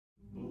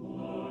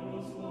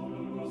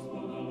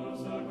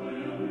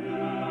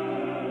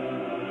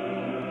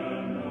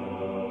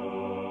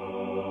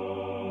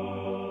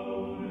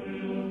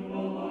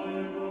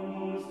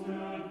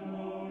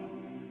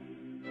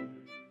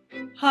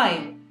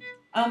Hi,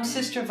 I'm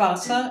Sestra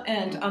Vassa,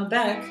 and I'm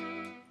back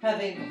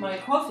having my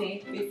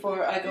coffee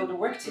before I go to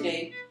work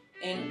today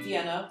in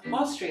Vienna,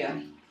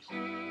 Austria.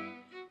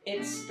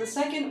 It's the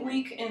second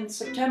week in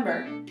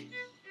September,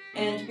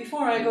 and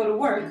before I go to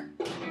work,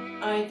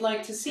 I'd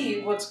like to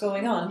see what's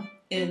going on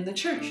in the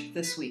church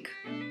this week.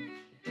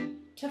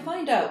 To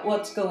find out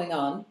what's going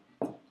on,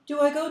 do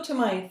I go to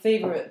my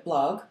favorite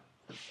blog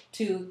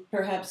to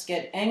perhaps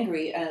get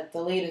angry at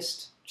the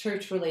latest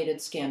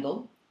church-related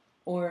scandal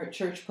or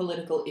church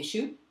political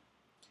issue?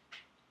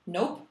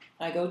 Nope,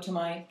 I go to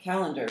my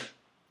calendar.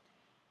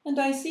 And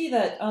I see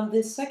that on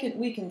this second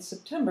week in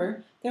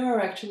September, there are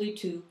actually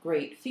two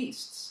great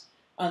feasts.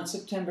 On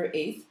September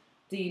 8th,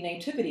 the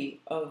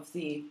Nativity of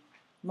the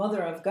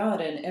Mother of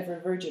God and Ever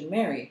Virgin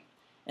Mary,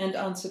 and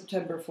on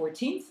September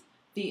 14th,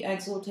 the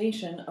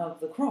Exaltation of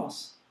the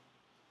Cross.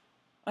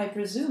 I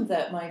presume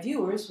that my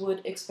viewers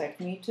would expect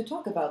me to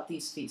talk about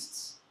these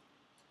feasts,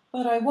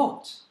 but I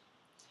won't,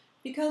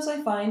 because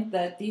I find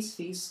that these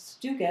feasts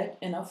do get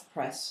enough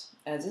press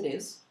as it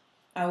is.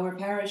 Our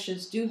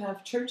parishes do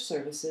have church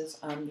services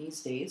on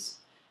these days,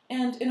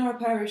 and in our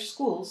parish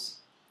schools,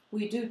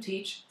 we do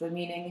teach the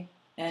meaning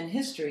and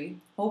history,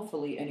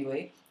 hopefully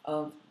anyway,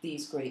 of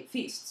these great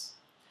feasts.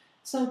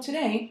 So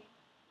today,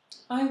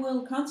 I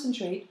will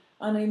concentrate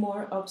on a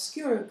more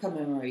obscure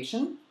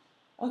commemoration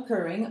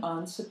occurring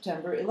on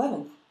September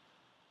 11th.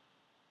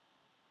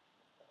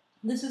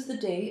 This is the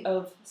day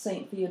of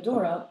Saint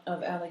Theodora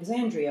of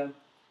Alexandria,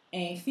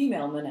 a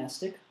female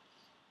monastic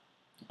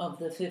of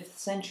the 5th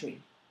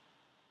century.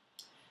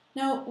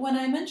 Now, when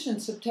I mention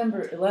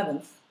September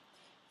 11th,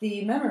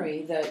 the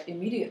memory that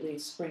immediately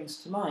springs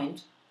to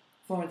mind,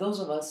 for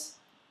those of us,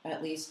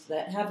 at least,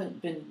 that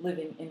haven't been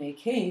living in a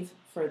cave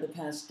for the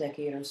past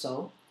decade or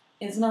so,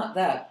 is not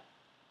that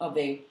of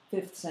a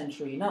 5th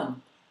century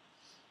nun.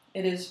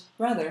 It is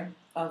rather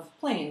of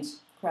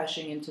planes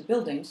crashing into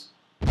buildings,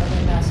 of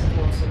a massive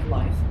loss of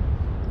life,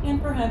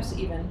 and perhaps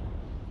even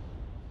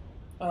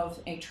of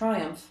a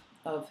triumph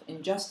of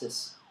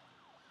injustice.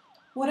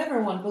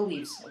 Whatever one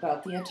believes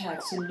about the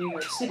attacks in New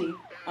York City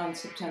on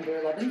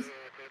September 11th,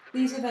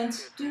 these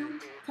events do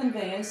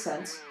convey a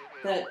sense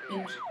that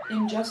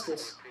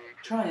injustice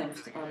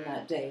triumphed on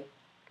that day.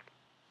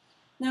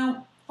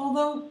 Now,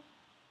 although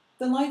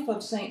the life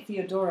of Saint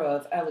Theodora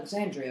of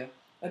Alexandria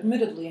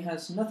admittedly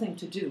has nothing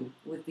to do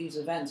with these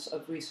events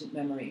of recent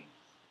memory,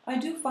 I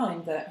do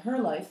find that her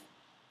life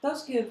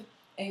does give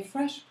a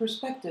fresh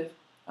perspective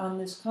on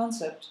this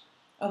concept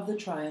of the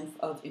triumph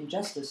of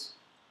injustice.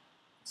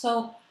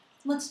 So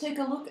let's take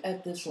a look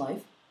at this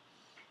life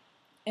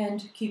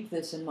and keep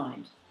this in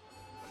mind.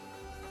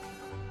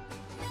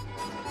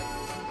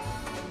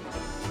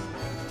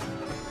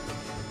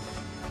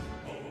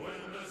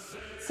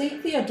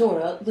 Saint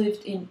Theodora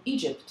lived in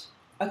Egypt,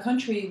 a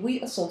country we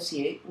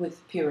associate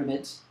with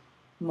pyramids,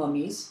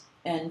 mummies,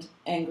 and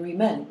angry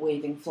men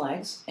waving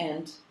flags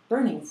and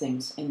burning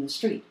things in the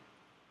street.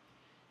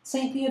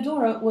 Saint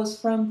Theodora was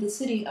from the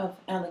city of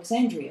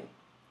Alexandria,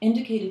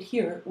 indicated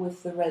here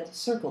with the red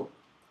circle.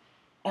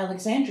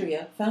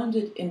 Alexandria,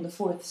 founded in the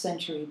 4th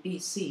century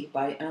BC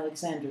by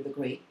Alexander the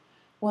Great,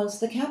 was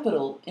the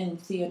capital in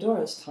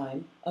Theodora's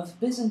time of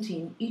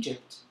Byzantine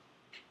Egypt.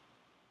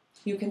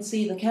 You can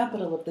see the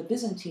capital of the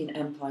Byzantine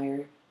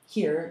Empire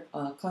here,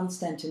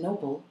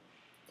 Constantinople,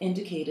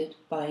 indicated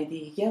by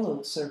the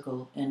yellow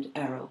circle and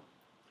arrow.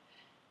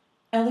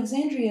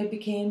 Alexandria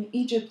became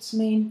Egypt's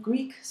main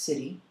Greek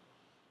city,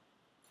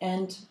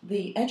 and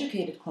the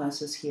educated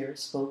classes here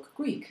spoke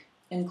Greek,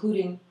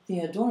 including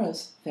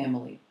Theodora's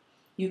family.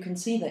 You can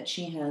see that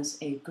she has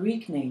a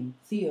Greek name,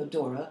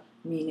 Theodora,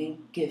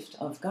 meaning gift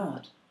of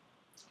God.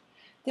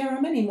 There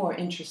are many more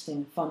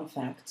interesting fun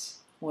facts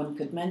one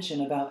could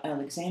mention about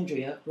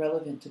Alexandria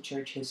relevant to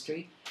church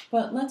history,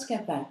 but let's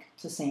get back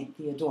to Saint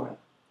Theodora.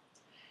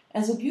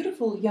 As a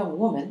beautiful young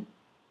woman,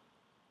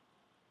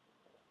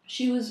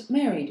 she was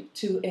married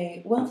to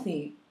a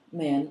wealthy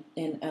man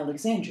in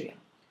Alexandria.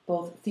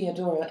 Both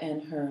Theodora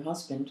and her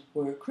husband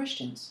were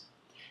Christians.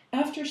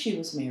 After she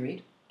was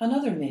married,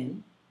 another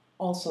man,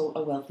 also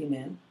a wealthy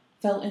man,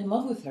 fell in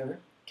love with her,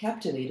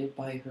 captivated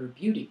by her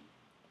beauty.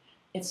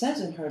 It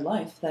says in her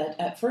life that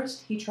at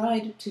first he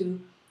tried to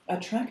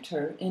attract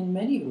her in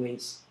many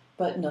ways,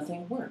 but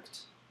nothing worked.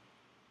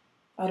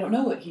 I don't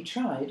know what he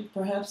tried.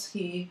 Perhaps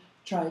he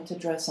tried to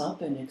dress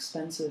up in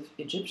expensive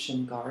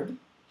Egyptian garb.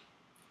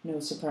 No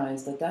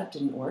surprise that that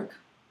didn't work.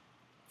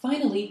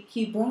 Finally,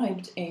 he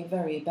bribed a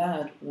very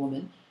bad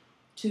woman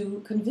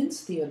to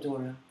convince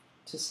Theodora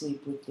to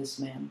sleep with this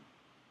man.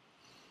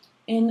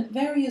 In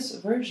various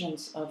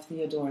versions of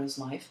Theodora's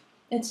life,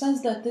 it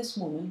says that this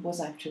woman was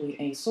actually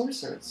a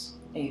sorceress,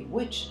 a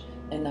witch,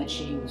 and that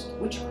she used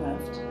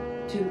witchcraft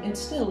to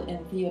instill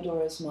in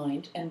Theodora's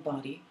mind and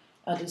body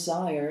a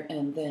desire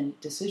and then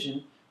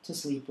decision to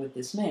sleep with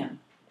this man.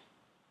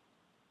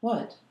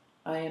 What?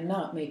 I am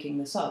not making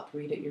this up.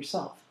 Read it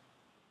yourself.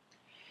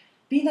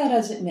 Be that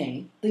as it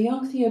may, the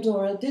young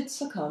Theodora did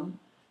succumb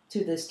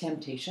to this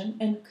temptation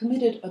and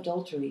committed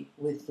adultery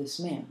with this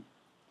man.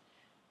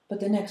 But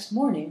the next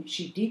morning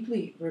she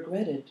deeply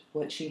regretted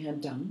what she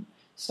had done,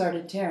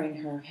 started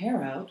tearing her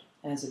hair out,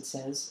 as it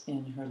says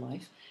in her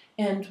life,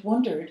 and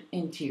wondered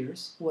in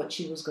tears what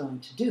she was going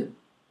to do.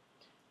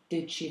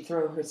 Did she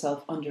throw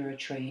herself under a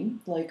train,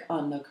 like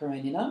Anna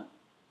Karenina?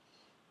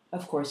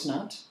 Of course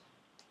not.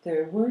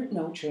 There were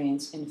no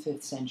trains in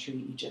 5th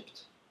century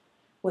Egypt.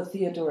 What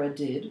Theodora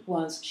did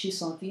was she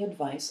sought the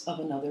advice of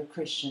another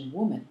Christian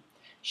woman.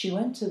 She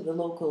went to the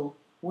local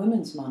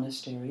women's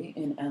monastery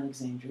in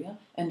Alexandria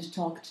and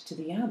talked to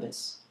the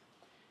abbess.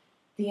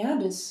 The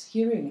abbess,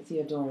 hearing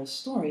Theodora's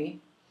story,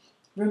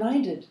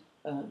 reminded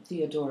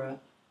Theodora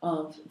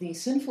of the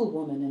sinful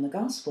woman in the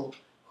Gospel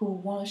who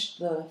washed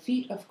the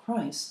feet of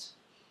Christ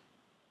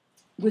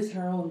with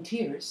her own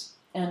tears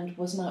and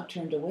was not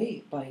turned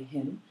away by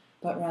him,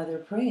 but rather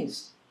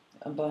praised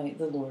by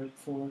the Lord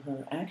for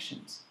her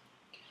actions.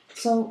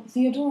 So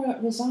Theodora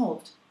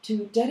resolved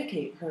to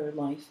dedicate her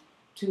life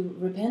to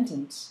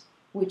repentance,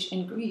 which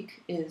in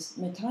Greek is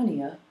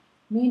metania,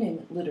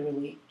 meaning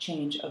literally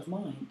change of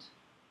mind.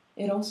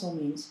 It also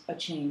means a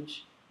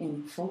change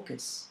in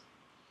focus.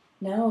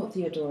 Now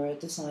Theodora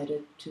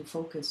decided to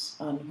focus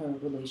on her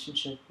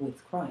relationship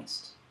with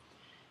Christ.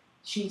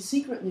 She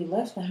secretly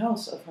left the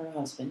house of her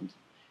husband,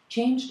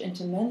 changed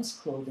into men's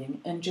clothing,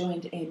 and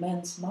joined a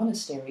men's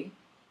monastery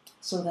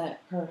so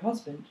that her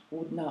husband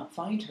would not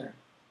find her.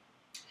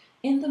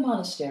 In the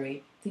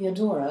monastery,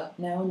 Theodora,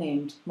 now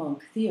named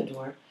monk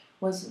Theodore,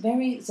 was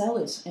very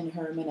zealous in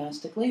her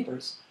monastic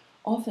labors,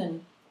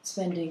 often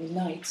spending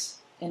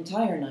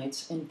entire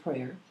nights in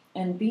prayer,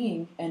 and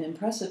being an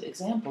impressive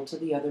example to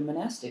the other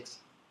monastics.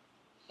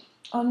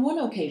 On one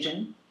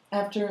occasion,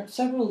 after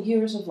several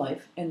years of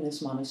life in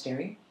this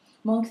monastery,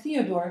 monk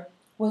Theodore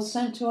was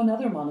sent to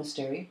another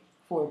monastery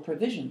for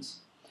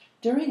provisions.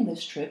 During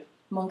this trip,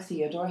 monk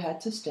Theodore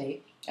had to stay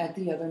at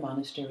the other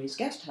monastery's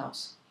guest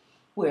house,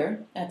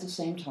 where, at the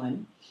same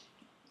time,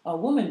 a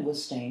woman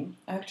was staying,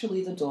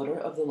 actually the daughter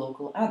of the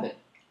local abbot.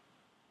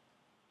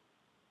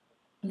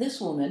 This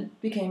woman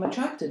became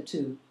attracted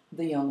to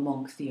the young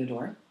monk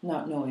Theodore,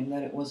 not knowing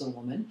that it was a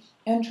woman,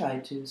 and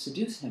tried to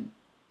seduce him,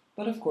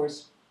 but of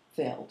course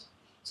failed.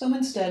 So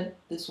instead,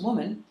 this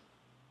woman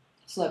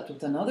slept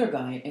with another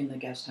guy in the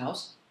guest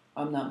house,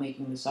 I'm not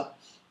making this up,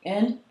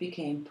 and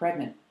became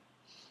pregnant.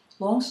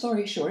 Long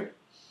story short,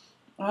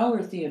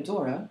 our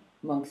Theodora,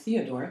 monk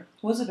Theodore,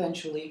 was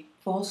eventually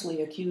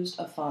falsely accused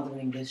of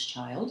fathering this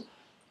child,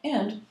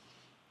 and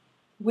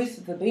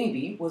with the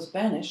baby was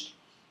banished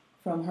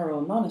from her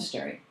own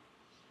monastery.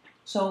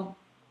 So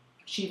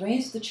she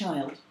raised the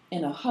child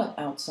in a hut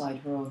outside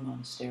her own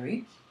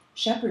monastery.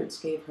 Shepherds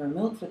gave her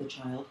milk for the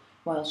child,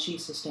 while she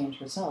sustained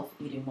herself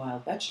eating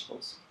wild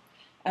vegetables.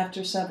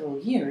 After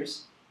several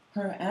years,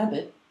 her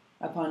abbot,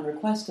 upon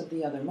request of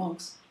the other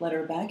monks, let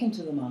her back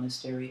into the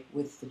monastery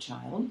with the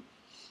child,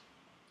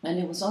 and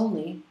it was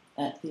only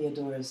at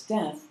Theodora's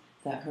death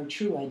that her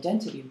true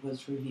identity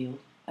was revealed,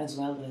 as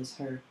well as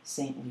her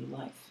saintly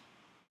life.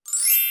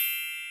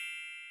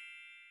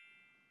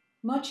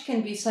 Much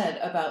can be said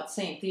about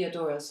Saint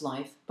Theodora's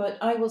life, but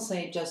I will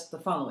say just the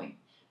following.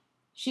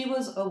 She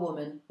was a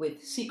woman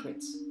with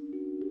secrets.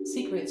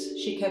 Secrets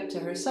she kept to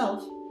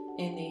herself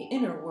in the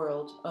inner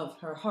world of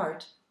her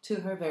heart to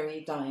her very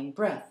dying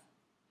breath.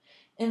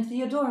 In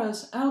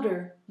Theodora's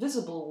outer,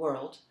 visible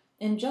world,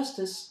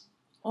 injustice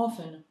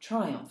often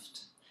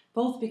triumphed,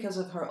 both because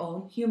of her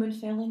own human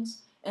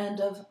failings and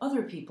of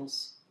other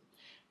people's.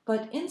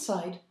 But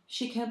inside,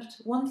 she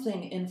kept one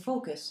thing in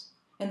focus,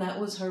 and that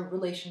was her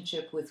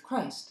relationship with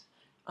Christ.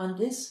 On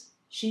this,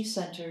 she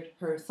centered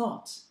her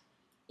thoughts.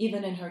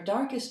 Even in her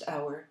darkest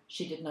hour,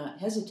 she did not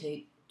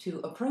hesitate to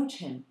approach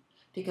him,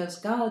 because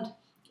God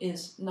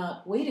is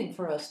not waiting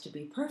for us to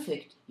be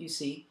perfect, you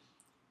see,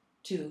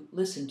 to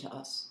listen to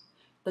us.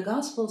 The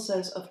Gospel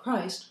says of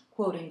Christ,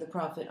 quoting the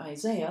prophet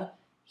Isaiah,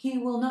 "He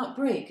will not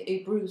break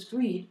a bruised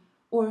reed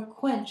or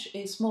quench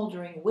a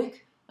smoldering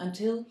wick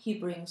until he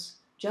brings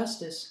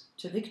justice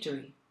to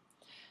victory."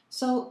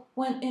 So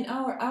when in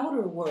our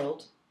outer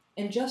world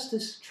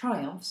injustice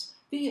triumphs,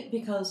 be it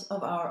because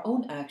of our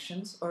own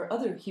actions or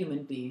other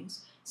human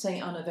beings, say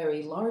on a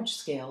very large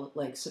scale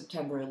like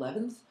September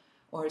 11th,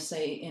 or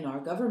say in our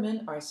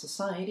government, our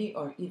society,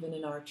 or even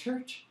in our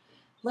church,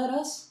 let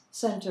us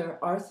center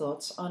our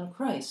thoughts on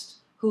Christ,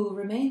 who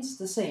remains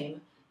the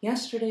same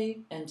yesterday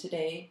and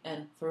today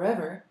and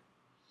forever,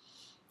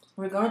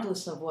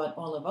 regardless of what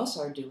all of us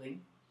are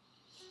doing,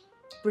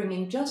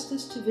 bringing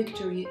justice to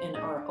victory in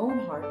our own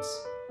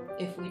hearts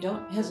if we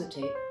don't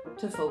hesitate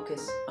to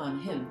focus on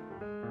him.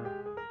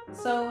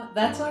 So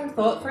that's our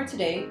thought for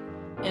today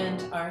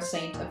and our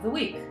saint of the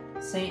week,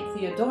 Saint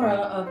Theodora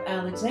of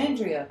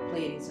Alexandria,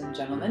 ladies and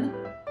gentlemen.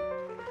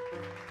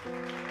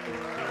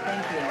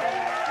 Thank you.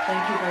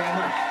 Thank you very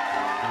much.